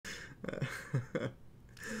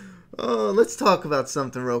Oh, let's talk about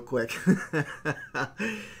something real quick.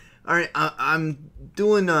 All right, I'm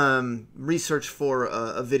doing research for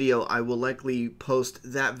a video. I will likely post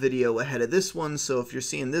that video ahead of this one, so if you're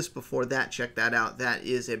seeing this before that, check that out. That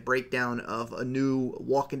is a breakdown of a new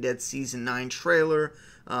Walking Dead Season 9 trailer.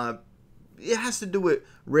 It has to do with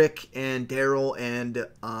Rick and Daryl and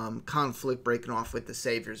conflict breaking off with the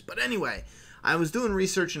Saviors. But anyway, I was doing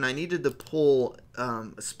research and I needed to pull a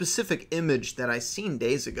specific image that I seen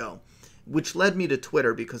days ago, which led me to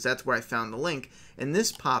Twitter because that's where I found the link. And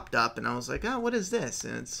this popped up and I was like, oh, what is this?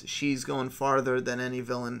 And it's she's going farther than any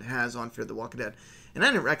villain has on Fear the Walking Dead. And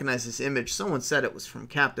I didn't recognize this image. Someone said it was from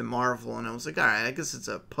Captain Marvel, and I was like, all right, I guess it's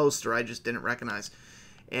a poster I just didn't recognize.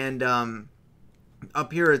 And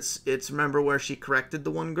up here it's remember where she corrected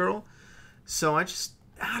the one girl? So I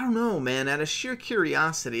don't know, man. Out of sheer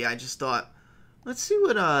curiosity, I just thought, let's see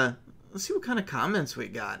what kind of comments we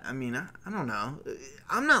got. I mean, I don't know.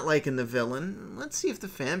 I'm not liking the villain. Let's see if the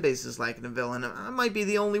fan base is liking the villain. I might be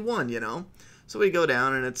the only one, you know? So we go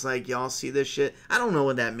down and it's like, y'all see this shit? I don't know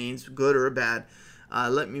what that means, good or bad.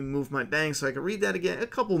 Let me move my bang so I can read that again. A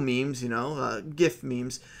couple memes, you know, GIF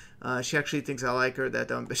memes. She actually thinks I like her. That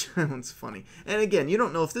dumb bitch. That one's funny. And again, you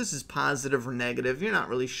don't know if this is positive or negative. You're not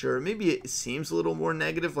really sure. Maybe it seems a little more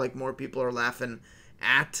negative, like more people are laughing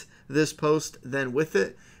at this post than with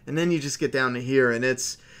it. And then you just get down to here, and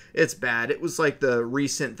it's bad. It was like the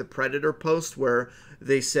recent The Predator post where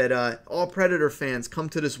they said, all Predator fans, come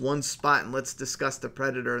to this one spot and let's discuss The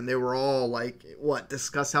Predator. And they were all like, what,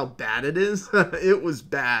 discuss how bad it is? It was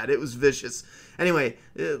bad. It was vicious. Anyway,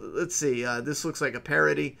 let's see. This looks like a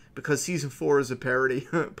parody because Season 4 is a parody.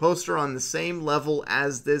 Poster on the same level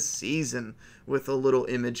as this season with a little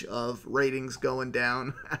image of ratings going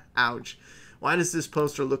down. Ouch. Why does this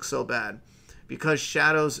poster look so bad? Because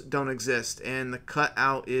shadows don't exist and the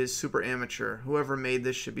cutout is super amateur. Whoever made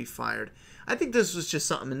this should be fired. I think this was just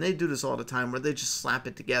something, and they do this all the time, where they just slap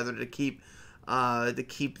it together to keep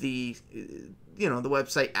the the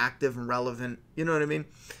website active and relevant. You know what I mean?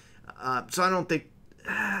 So I don't think,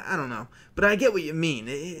 I don't know, but I get what you mean.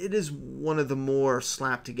 It is one of the more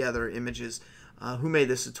slapped together images. Who made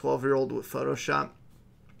this? A 12-year-old with Photoshop?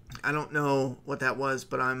 I don't know what that was,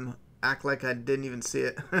 but act like I didn't even see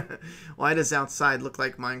it. Why does outside look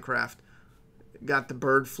like Minecraft? Got the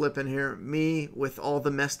bird flipping here. Me, with all the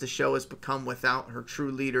mess the show has become without her true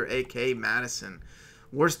leader, a.k.a. Madison.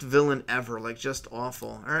 Worst villain ever, like just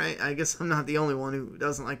awful. Alright, I guess I'm not the only one who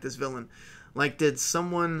doesn't like this villain. Like, did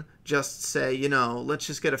someone just say, you know, let's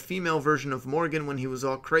just get a female version of Morgan when he was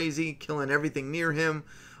all crazy, killing everything near him?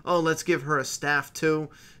 Oh, let's give her a staff too.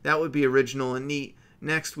 That would be original and neat.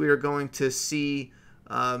 Next, we are going to see...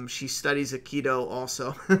 she studies Aikido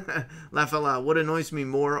also. Laugh out loud. What annoys me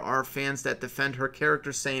more are fans that defend her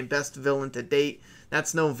character saying best villain to date.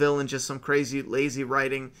 That's no villain, just some crazy, lazy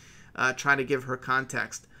writing. Try to give her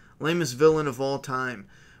context. Lamest villain of all time.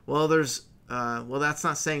 Well, that's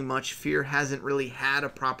not saying much. Fear hasn't really had a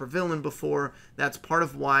proper villain before. That's part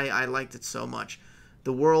of why I liked it so much.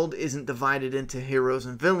 The world isn't divided into heroes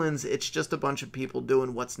and villains. It's just a bunch of people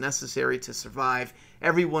doing what's necessary to survive.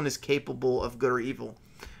 Everyone is capable of good or evil.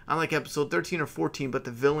 I like episode 13 or 14, but the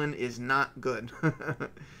villain is not good.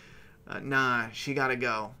 Nah, she gotta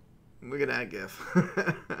go. Look at that gif.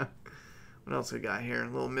 What else we got here? A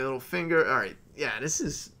little middle finger. All right. Yeah, this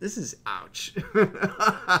is ouch.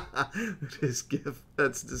 This gif.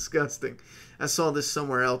 That's disgusting. I saw this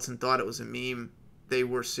somewhere else and thought it was a meme. They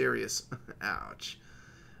were serious. Ouch.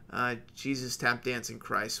 Jesus tap dancing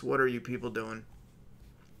Christ. What are you people doing?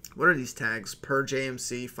 What are these tags? Purge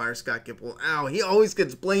AMC, Fire Scott Gimple. Ow, he always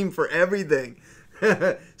gets blamed for everything.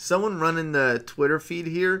 Someone running the Twitter feed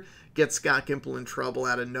here gets Scott Gimple in trouble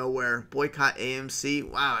out of nowhere. Boycott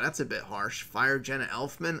AMC. Wow, that's a bit harsh. Fire Jenna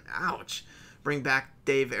Elfman. Ouch. Bring back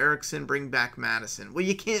Dave Erickson. Bring back Madison. Well,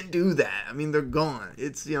 you can't do that. I mean, they're gone.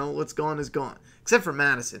 It's, you know, what's gone is gone. Except for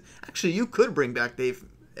Madison. Actually, you could bring back Dave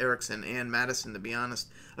Erickson and Madison, to be honest.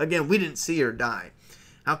 Again, we didn't see her die.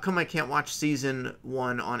 How come I can't watch season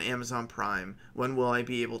 1 on Amazon Prime? When will I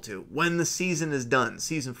be able to? When the season is done.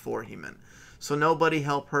 Season 4, he meant. So nobody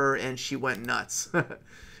helped her, and she went nuts.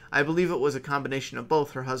 I believe it was a combination of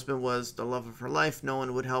both. Her husband was the love of her life. No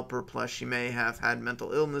one would help her. Plus, she may have had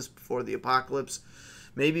mental illness before the apocalypse.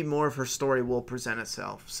 Maybe more of her story will present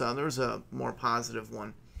itself. So there's a more positive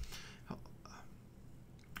one.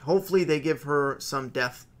 Hopefully they give her some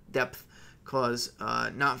depth, cause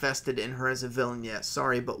not vested in her as a villain yet.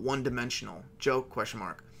 Sorry, but one-dimensional. Joke, question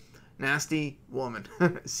mark. Nasty woman.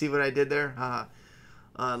 See what I did there?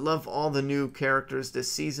 Love all the new characters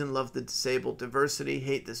this season. Love the disabled diversity.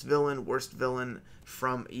 Hate this villain. Worst villain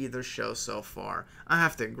from either show so far. I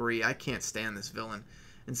have to agree. I can't stand this villain.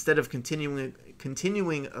 Instead of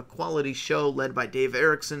continuing a quality show led by Dave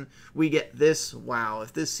Erickson, we get this. Wow,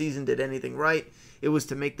 if this season did anything right, it was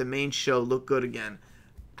to make the main show look good again.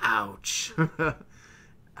 Ouch.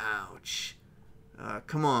 Ouch.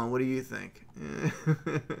 Come on, what do you think?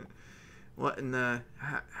 What in the...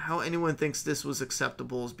 How anyone thinks this was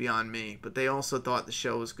acceptable is beyond me, but they also thought the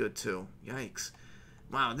show was good too. Yikes.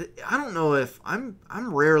 Wow, I don't know if... I'm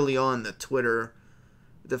rarely on the Twitter...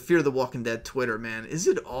 The Fear the Walking Dead Twitter, man. Is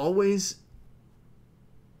it always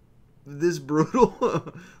this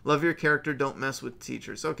brutal? Love your character, don't mess with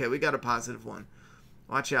teachers. Okay, we got a positive one.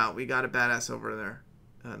 Watch out, we got a badass over there.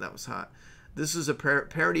 That was hot. This is a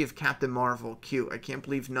parody of Captain Marvel. Cute. I can't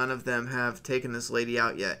believe none of them have taken this lady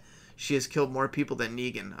out yet. She has killed more people than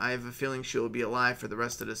Negan. I have a feeling she will be alive for the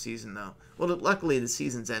rest of the season, though. Well, luckily the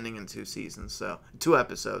season's ending in 2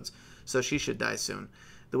 episodes, so she should die soon.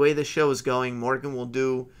 The way the show is going, Morgan will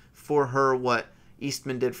do for her what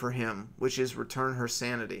Eastman did for him, which is return her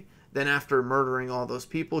sanity. Then after murdering all those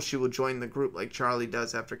people, she will join the group like Charlie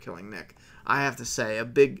does after killing Nick. I have to say, a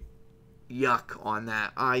big yuck on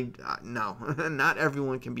that. No, not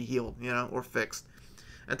everyone can be healed, or fixed.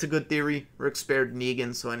 That's a good theory. Rick spared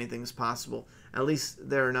Negan, so anything's possible. At least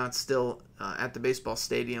they're not still at the baseball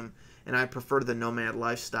stadium, and I prefer the nomad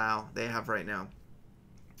lifestyle they have right now.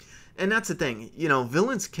 And that's the thing,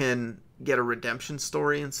 villains can get a redemption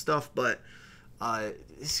story and stuff, but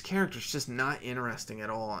this character's just not interesting at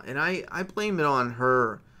all. And I blame it on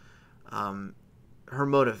her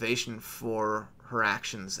motivation for her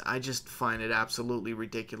actions. I just find it absolutely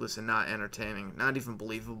ridiculous and not entertaining, not even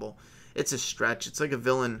believable. It's a stretch. It's like a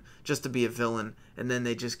villain just to be a villain, and then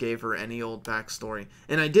they just gave her any old backstory.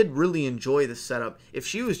 And I did really enjoy the setup. If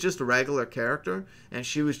she was just a regular character and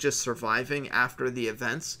she was just surviving after the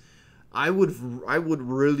events, I would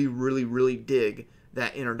really, really, really dig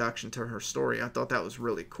that introduction to her story. I thought that was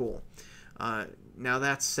really cool. Now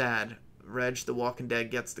that's sad. Reg, the Walking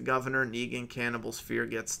Dead, gets the governor. Negan, Cannibal Sphere,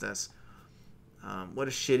 gets this. What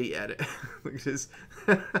a shitty edit. Look at this.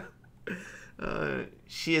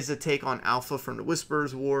 She is a take on Alpha from the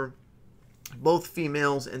Whisperers War. Both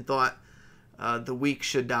females, and thought the weak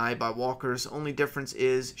should die by walkers. Only difference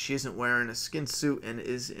is she isn't wearing a skin suit and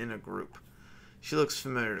is in a group. She looks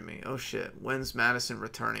familiar to me. Oh shit. When's Madison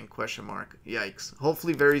returning? ? Yikes.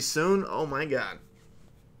 Hopefully very soon. Oh my god.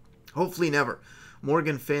 Hopefully never.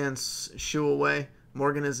 Morgan fans shoo away.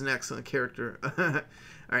 Morgan is an excellent character.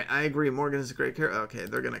 Alright, I agree. Morgan is a great character. Okay,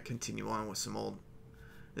 they're going to continue on with some old...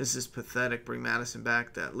 This is pathetic. Bring Madison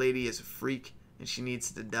back. That lady is a freak and she needs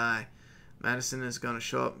to die. Madison is going to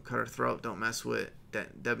show up and cut her throat. Don't mess with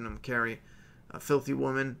Debnam Carey. A filthy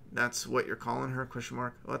woman, that's what you're calling her? ?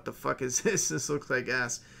 What the fuck is this? This looks like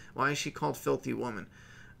ass. Why is she called filthy woman?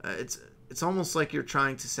 It's almost like you're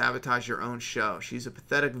trying to sabotage your own show. She's a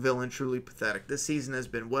pathetic villain, truly pathetic. This season has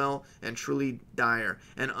been well and truly dire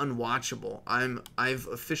and unwatchable. I've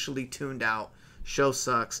officially tuned out. Show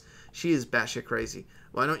sucks. She is batshit crazy.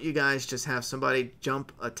 Why don't you guys just have somebody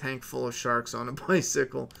jump a tank full of sharks on a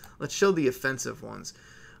bicycle? Let's show the offensive ones.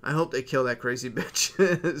 I hope they kill that crazy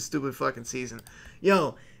bitch. Stupid fucking season.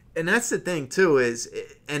 Yo, and that's the thing too is,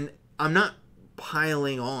 and I'm not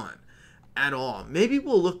piling on at all. Maybe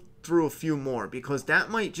we'll look through a few more because that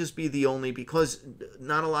might just be the only, because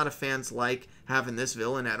not a lot of fans like having this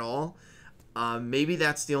villain at all. Maybe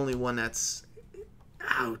that's the only one that's,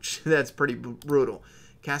 ouch, that's pretty brutal.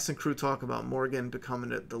 Cast and crew talk about Morgan becoming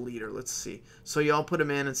the leader. Let's see. So y'all put a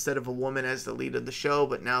man instead of a woman as the lead of the show,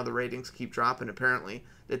 but now the ratings keep dropping apparently.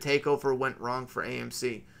 The takeover went wrong for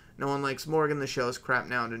AMC. No one likes Morgan. The show is crap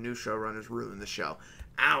now, and the new showrunners ruin the show.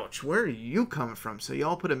 Ouch. Where are you coming from? So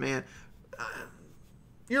y'all put a man...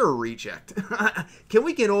 you're a reject. Can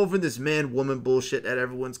we get over this man-woman bullshit that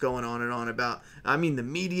everyone's going on and on about? I mean, the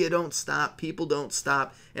media don't stop. People don't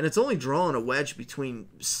stop. And it's only drawing a wedge between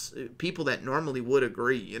people that normally would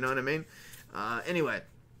agree. You know what I mean? Anyway,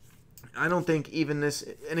 I don't think even this...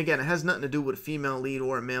 And again, it has nothing to do with a female lead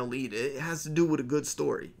or a male lead. It has to do with a good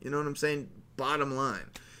story. You know what I'm saying? Bottom line.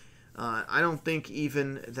 I don't think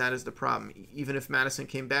even that is the problem. Even if Madison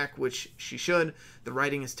came back, which she should, the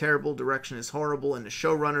writing is terrible, direction is horrible, and the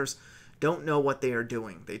showrunners don't know what they are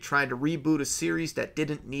doing. They tried to reboot a series that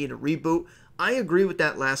didn't need a reboot. I agree with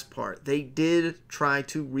that last part. They did try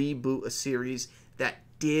to reboot a series that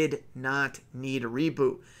did not need a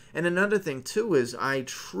reboot. And another thing, too, is I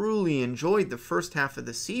truly enjoyed the first half of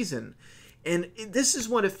the season. And this is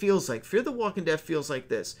what it feels like. Fear the Walking Dead feels like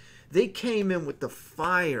this. They came in with the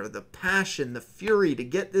fire, the passion, the fury to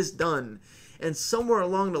get this done. And somewhere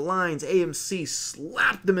along the lines, AMC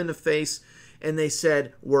slapped them in the face and they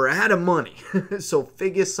said, we're out of money, so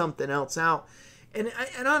figure something else out. And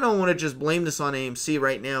I don't want to just blame this on AMC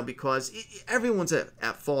right now, because everyone's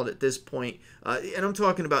at fault at this point. And I'm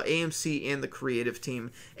talking about AMC and the creative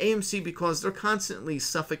team. AMC, because they're constantly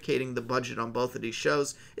suffocating the budget on both of these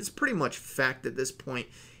shows. It's pretty much fact at this point.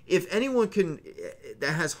 If anyone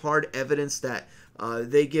that has hard evidence that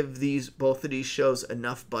they give both of these shows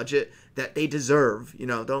enough budget that they deserve,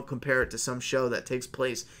 don't compare it to some show that takes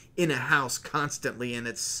place in a house constantly and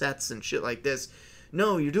it's sets and shit like this.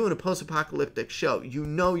 No, you're doing a post-apocalyptic show. You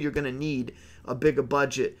know you're going to need a bigger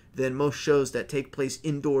budget than most shows that take place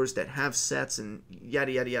indoors that have sets and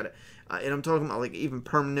yada, yada, yada. And I'm talking about like even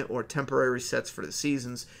permanent or temporary sets for the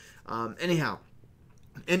seasons. Anyhow,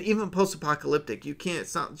 and even post-apocalyptic, you can't,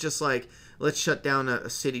 it's not just like, let's shut down a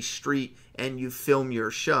city street and you film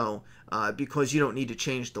your show because you don't need to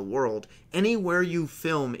change the world. Anywhere you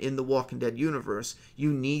film in the Walking Dead universe,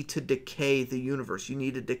 you need to decay the universe. You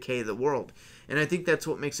need to decay the world. And I think that's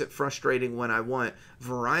what makes it frustrating when I want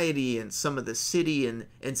variety in some of the city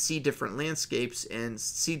and see different landscapes and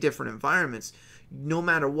see different environments. No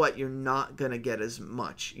matter what, you're not going to get as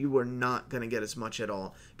much. You are not going to get as much at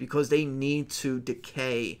all, because they need to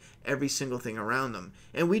decay every single thing around them.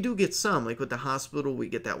 And we do get some, like with the hospital, we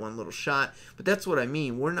get that one little shot. But that's what I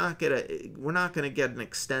mean. We're not going to get an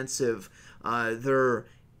extensive, they're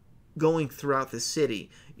going throughout the city.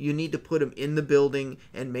 You need to put them in the building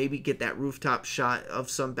and maybe get that rooftop shot of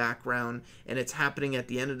some background. And it's happening at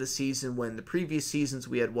the end of the season, when the previous seasons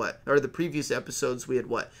we had what? Or the previous episodes we had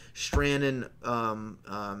what? Strand and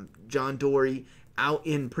John Dory out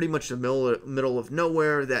in pretty much the middle of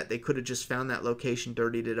nowhere, that they could have just found that location,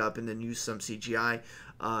 dirtied it up, and then used some CGI.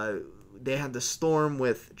 They had the storm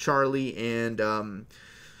with Charlie and...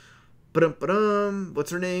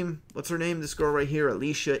 what's her name? This girl right here,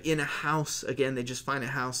 Alicia, in a house. Again, they just find a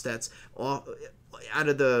house that's out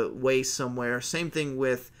of the way somewhere. Same thing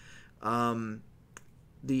with the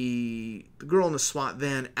girl in the SWAT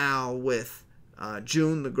van, Al, with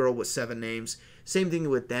June, the girl with 7 names. Same thing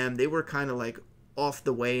with them. They were kind of like off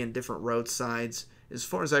the way in different roadsides, as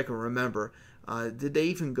far as I can remember. Did they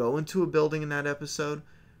even go into a building in that episode?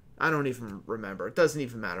 I don't even remember. It doesn't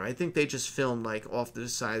even matter. I think they just filmed like off the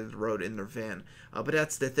side of the road in their van. But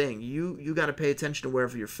that's the thing. You got to pay attention to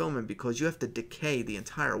wherever you're filming, because you have to decay the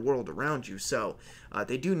entire world around you. So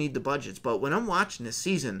they do need the budgets. But when I'm watching this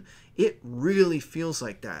season, it really feels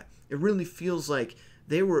like that. It really feels like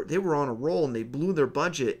they were on a roll and they blew their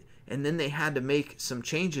budget, and then they had to make some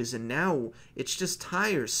changes, and now it's just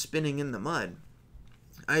tires spinning in the mud.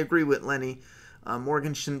 I agree with Lenny.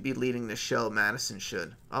 Morgan shouldn't be leading the show. Madison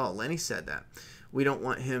should. Oh, Lenny said that. We don't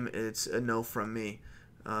want him. It's a no from me.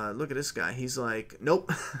 Look at this guy. He's like,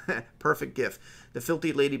 nope. Perfect gift. The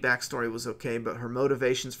Filthy Lady backstory was okay, but her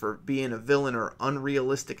motivations for being a villain are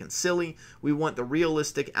unrealistic and silly. We want the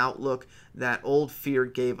realistic outlook that Old Fear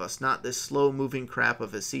gave us, not this slow-moving crap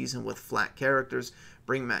of a season with flat characters.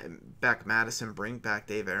 Bring back Madison. Bring back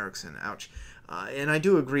Dave Erickson. Ouch. And I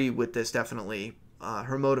do agree with this, definitely.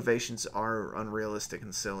 Her motivations are unrealistic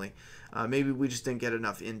and silly. Maybe we just didn't get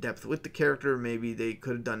enough in-depth with the character. Maybe they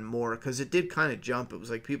could have done more, because it did kind of jump. It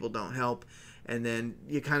was like people don't help, and then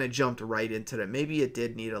you kind of jumped right into that. Maybe it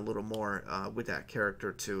did need a little more with that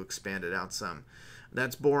character to expand it out some.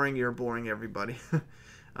 That's boring. You're boring, everybody.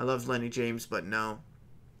 I love Lenny James, but no.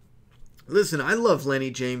 Listen, I love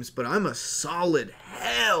Lenny James, but I'm a solid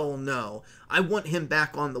hell no. I want him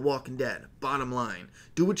back on The Walking Dead. Bottom line.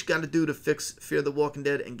 Do what you got to do to fix Fear the Walking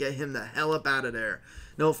Dead and get him the hell up out of there.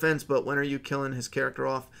 No offense, but when are you killing his character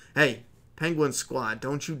off? Hey, Penguin Squad,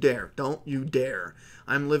 don't you dare. Don't you dare.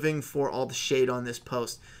 I'm living for all the shade on this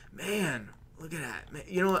post. Man, look at that. Man,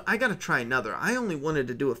 you know what? I got to try another. I only wanted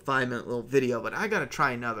to do a 5-minute little video, but I got to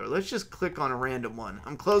try another. Let's just click on a random one.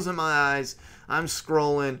 I'm closing my eyes. I'm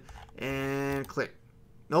scrolling. And click.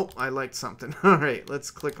 Nope, I liked something. Alright, let's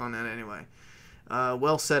click on that anyway.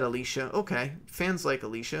 Well said, Alicia. Okay, fans like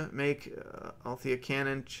Alicia. Make Althea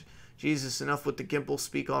canon. Jesus, enough with the Gimple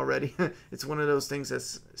speak already. It's one of those things that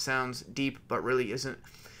sounds deep, but really isn't.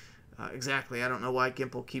 Exactly, I don't know why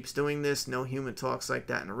Gimple keeps doing this. No human talks like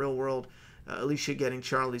that in the real world. Alicia getting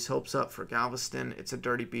Charlie's hopes up for Galveston. It's a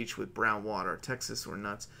dirty beach with brown water. Texas, we're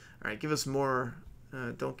nuts. Alright, give us more.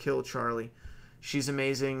 Don't kill Charlie. She's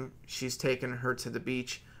amazing. She's taken her to the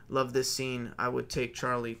beach. Love this scene. I would take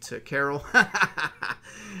Charlie to Carol.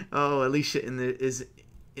 Oh, Alicia is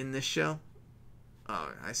in this show? Oh,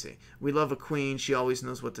 I see. We love a queen. She always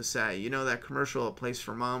knows what to say. You know that commercial, A Place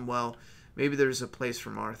for Mom? Well, Maybe there's a place for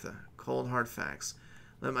Martha. Cold hard facts.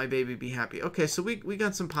 Let my baby be happy. Okay, so we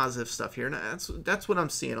got some positive stuff here. And that's what I'm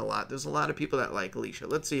seeing a lot. There's a lot of people that like Alicia.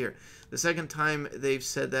 Let's see here. The second time they've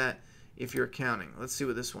said that, if you're counting. Let's see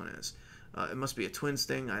what this one is. It must be a twins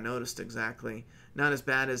thing. I noticed exactly. Not as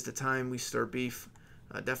bad as the time we stir beef.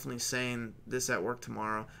 Definitely saying this at work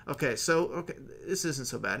tomorrow. Okay, this isn't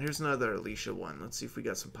so bad. Here's another Alicia one. Let's see if we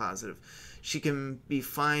got some positive. She can be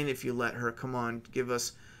fine if you let her. Come on, give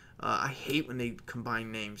us... I hate when they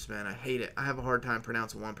combine names, man. I hate it. I have a hard time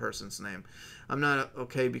pronouncing one person's name. I'm not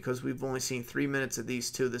okay because we've only seen 3 minutes of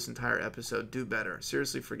these two this entire episode. Do better.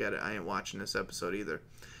 Seriously, forget it. I ain't watching this episode either.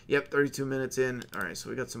 Yep, 32 minutes in. All right,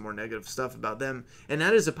 so we got some more negative stuff about them. And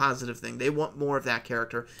that is a positive thing. They want more of that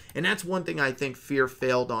character. And that's one thing I think Fear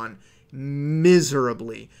failed on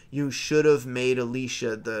miserably. You should have made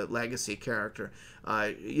Alicia the legacy character.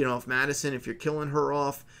 If Madison, if you're killing her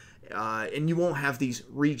off, and you won't have these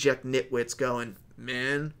reject nitwits going,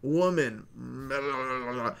 man, woman, blah,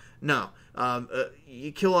 blah, blah. No.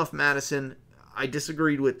 You kill off Madison. I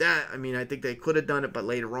disagreed with that. I mean, I think they could have done it, but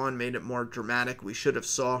later on made it more dramatic. We should have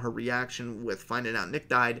saw her reaction with finding out Nick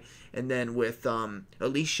died. And then with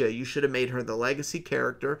Alicia, you should have made her the legacy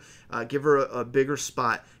character. Give her a bigger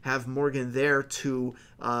spot. Have Morgan there to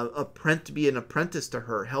be an apprentice to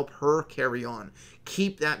her. Help her carry on.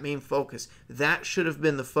 Keep that main focus. That should have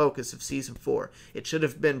been the focus of Season 4. It should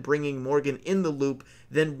have been bringing Morgan in the loop,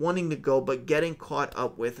 then wanting to go, but getting caught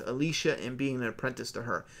up with Alicia and being an apprentice to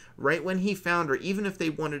her. Right when he found her, even if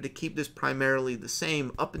they wanted to keep this primarily the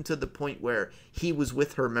same, up until the point where he was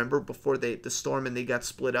with her, remember, before the storm and they got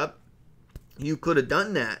split up, you could have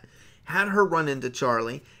done that. Had her run into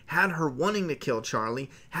Charlie, had her wanting to kill Charlie,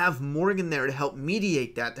 have Morgan there to help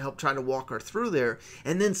mediate that, to help try to walk her through there,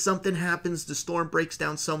 and then something happens, the storm breaks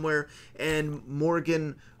down somewhere, and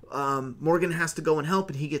Morgan has to go and help,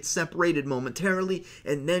 and he gets separated momentarily,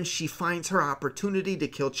 and then she finds her opportunity to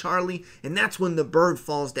kill Charlie, and that's when the bird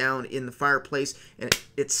falls down in the fireplace, and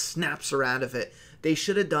it snaps her out of it. They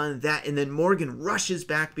should have done that, and then Morgan rushes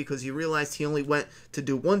back because he realized he only went to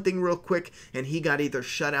do one thing real quick, and he got either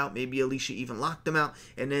shut out, maybe Alicia even locked him out,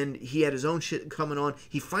 and then he had his own shit coming on.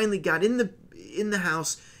 He finally got in the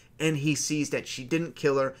house, and he sees that she didn't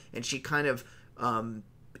kill her, and she kind of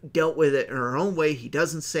dealt with it in her own way. He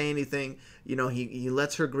doesn't say anything. He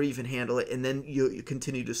lets her grieve and handle it, and then you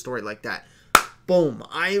continue the story like that. Boom.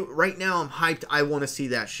 Right now I'm hyped. I want to see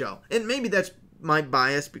that show. And maybe that's my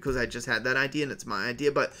bias because I just had that idea and it's my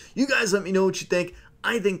idea, but you guys let me know what you think.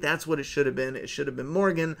 I think that's what it should have been. It should have been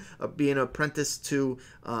Morgan being an apprentice to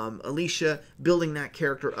Alicia, building that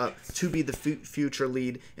character up to be the future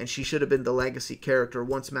lead, and she should have been the legacy character.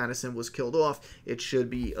 Once Madison was killed off, it should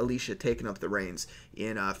be Alicia taking up the reins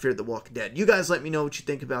in Fear the Walking Dead. You guys let me know what you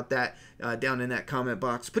think about that down in that comment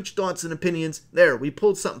box. Put your thoughts and opinions there. We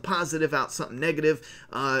pulled something positive out, something negative.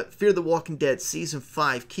 Fear the Walking Dead Season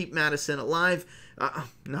 5. Keep Madison alive.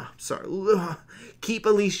 No, sorry. Keep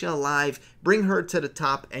Alicia alive, bring her to the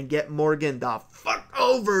top, and get Morgan the fuck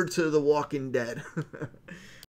over to The Walking Dead.